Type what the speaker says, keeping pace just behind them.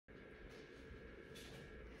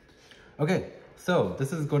Okay, so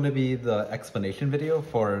this is going to be the explanation video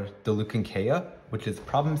for Diluc and Kaeya, which is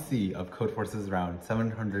problem C of Codeforces round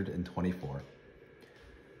 724.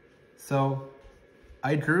 So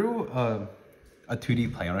I drew a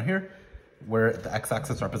 2D plane on here where the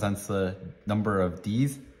x-axis represents the number of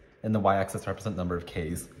D's and the y-axis represents the number of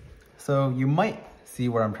K's. So you might see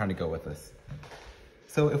where I'm trying to go with this.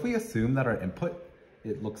 So if we assume that our input,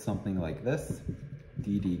 it looks something like this,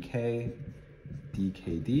 ddk,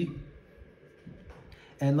 dkd.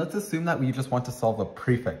 And let's assume that we just want to solve a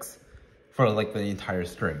prefix for like the entire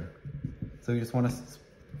string. So we just want to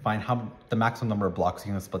find how the maximum number of blocks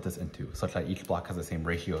you can split this into, such that each block has the same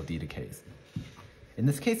ratio of d to k's. In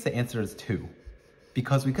this case, the answer is 2,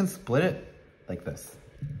 because we can split it like this.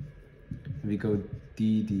 We go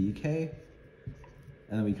ddk, and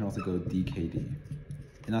then we can also go dkd.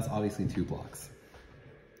 And that's obviously 2 blocks.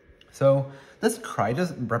 So let's try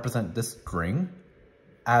to represent this string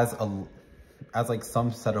as like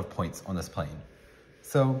some set of points on this plane.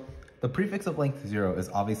 So the prefix of length 0 is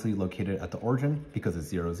obviously located at the origin because it's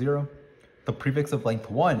 0, 0. The prefix of length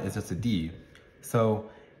 1 is just a d. So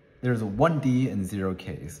there's 1 d and 0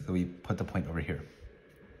 k's. So we put the point over here.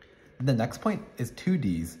 And the next point is 2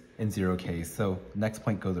 d's and 0 k's. So next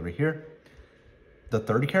point goes over here. The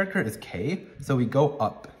third character is k. So we go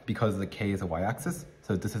up because the k is a y-axis.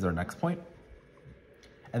 So this is our next point.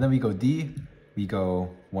 And then we go d. We go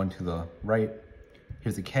 1 to the right.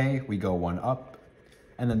 Here's a k, we go 1 up.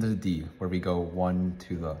 And then there's a d, where we go 1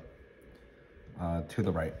 to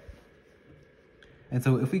the right. And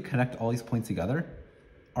so if we connect all these points together,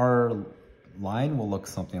 our line will look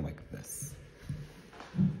something like this.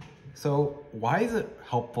 So why is it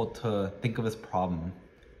helpful to think of this problem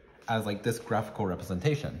as like this graphical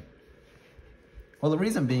representation? Well, the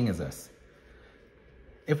reason being is this.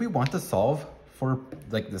 If we want to solve for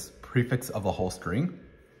like this prefix of the whole string,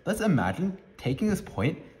 let's imagine taking this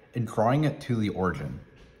point and drawing it to the origin.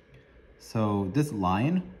 So this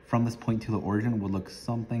line from this point to the origin would look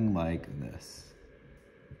something like this.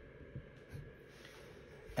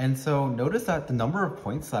 And so notice that the number of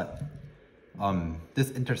points that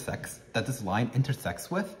this line intersects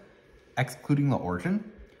with, excluding the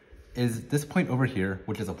origin, is this point over here,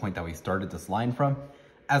 which is a point that we started this line from,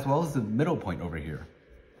 as well as the middle point over here.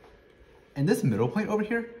 And this middle point over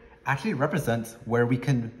here actually represents where we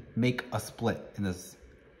can make a split in this,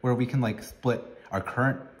 where we can like split our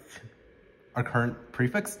current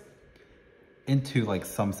prefix into like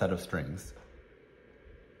some set of strings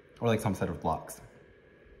or like some set of blocks.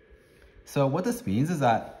 So what this means is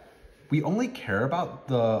that we only care about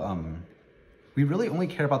we really only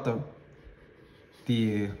care about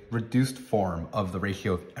the reduced form of the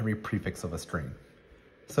ratio of every prefix of a string.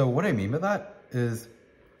 So what I mean by that is,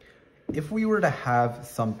 if we were to have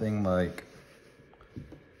something like,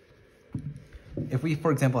 if we,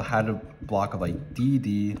 for example, had a block of like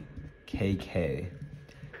DDKK,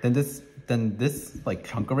 then this like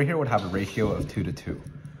chunk over here would have a ratio of 2 to 2.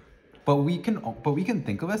 But we can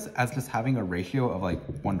think of this as just having a ratio of like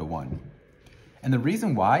 1 to 1. And the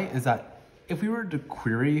reason why is that if we were to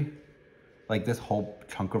query like this whole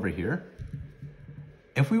chunk over here,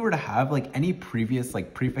 if we were to have like any previous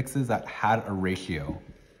like prefixes that had a ratio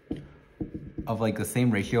of like the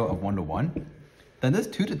same ratio of 1 to 1, then this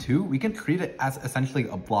 2 to 2, we can treat it as essentially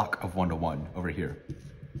a block of 1 to 1 over here.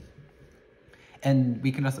 And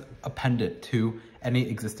we can just append it to any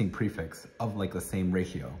existing prefix of like the same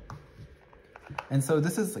ratio. And so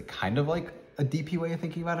this is like kind of like a DP way of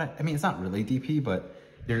thinking about it. I mean, it's not really DP, but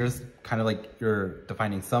you're just kind of like, you're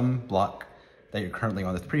defining some block that you're currently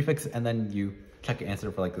on this prefix, and then you check an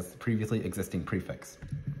answer for like this previously existing prefix.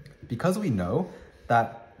 Because we know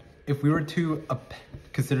that if we were to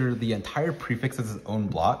consider the entire prefix as its own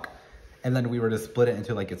block, and then we were to split it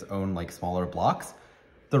into like its own like smaller blocks,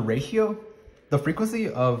 the frequency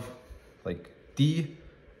of like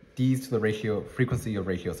d's to the frequency of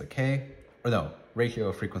ratios of k, or no, ratio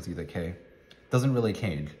of frequency to k, doesn't really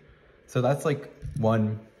change. So that's like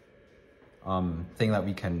one thing that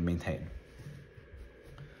we can maintain.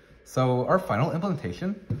 So our final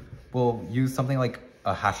implementation will use something like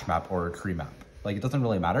a hash map or a tree map. Like, it doesn't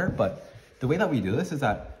really matter, but the way that we do this is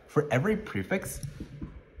that for every prefix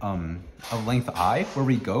of length I, where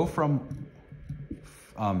we go from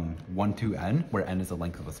 1 to n, where n is the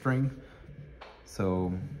length of a string.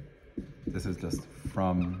 So this is just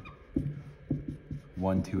from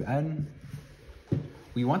 1 to n.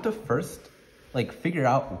 We want to first like figure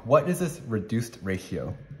out what is this reduced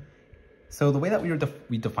ratio. So the way that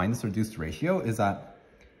we define this reduced ratio is that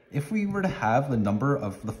if we were to have the number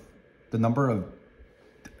of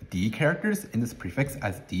D characters in this prefix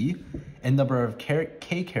as D, and number of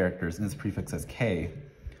k characters in this prefix as k,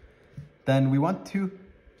 then we want to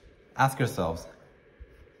ask ourselves,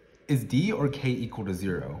 is d or k equal to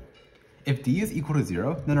 0? If d is equal to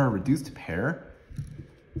 0, then our reduced pair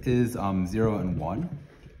is 0 and 1.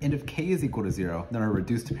 And if k is equal to 0, then our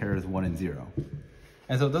reduced pair is 1 and 0.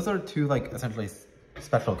 And so those are two like essentially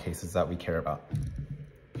special cases that we care about.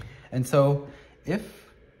 And so if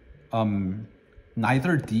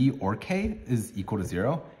neither d or k is equal to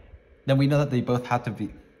 0, then we know that they both have to be,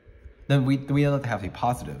 then we know that they have to be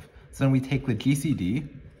positive. So then we take the GCD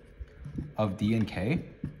of d and k,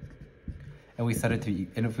 and we set it to,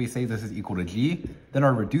 and if we say this is equal to g, then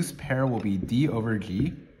our reduced pair will be d over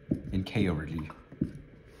g and k over g.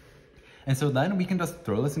 And so then we can just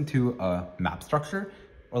throw this into a map structure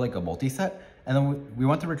or like a multiset, and then we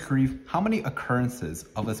want to retrieve how many occurrences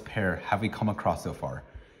of this pair have we come across so far.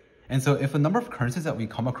 And so if the number of occurrences that we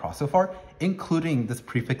come across so far, including this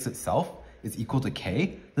prefix itself, is equal to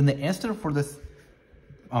k, then the answer for this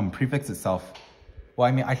prefix itself, well,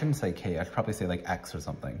 I mean, I shouldn't say k, I should probably say like x or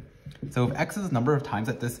something. So if x is the number of times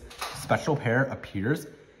that this special pair appears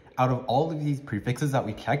out of all of these prefixes that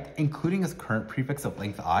we checked, including its current prefix of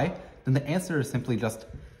length I, then the answer is simply just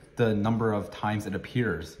the number of times it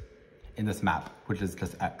appears in this map, which is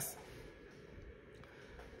just x.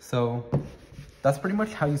 So that's pretty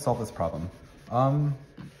much how you solve this problem.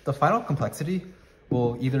 The final complexity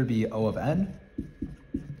will either be O of n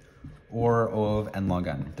or O of n log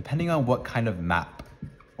n, depending on what kind of map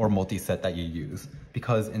or multiset that you use.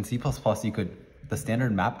 Because in C++, the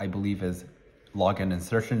standard map, I believe, is log n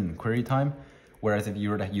insertion and query time, whereas if you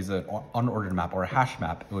were to use an unordered map or a hash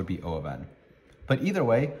map, it would be O of n. But either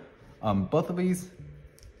way, both of these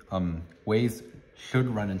ways should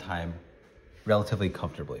run in time relatively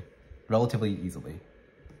comfortably, relatively easily.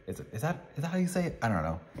 Is that how you say it? I don't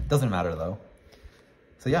know. Doesn't matter though.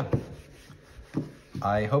 So yeah,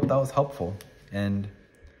 I hope that was helpful. And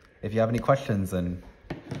if you have any questions, then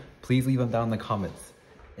please leave them down in the comments.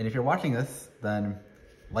 And if you're watching this, then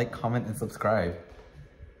like, comment, and subscribe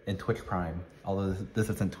in Twitch Prime, although this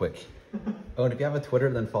isn't Twitch. Oh, and if you have a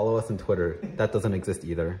Twitter, then follow us on Twitter. That doesn't exist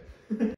either.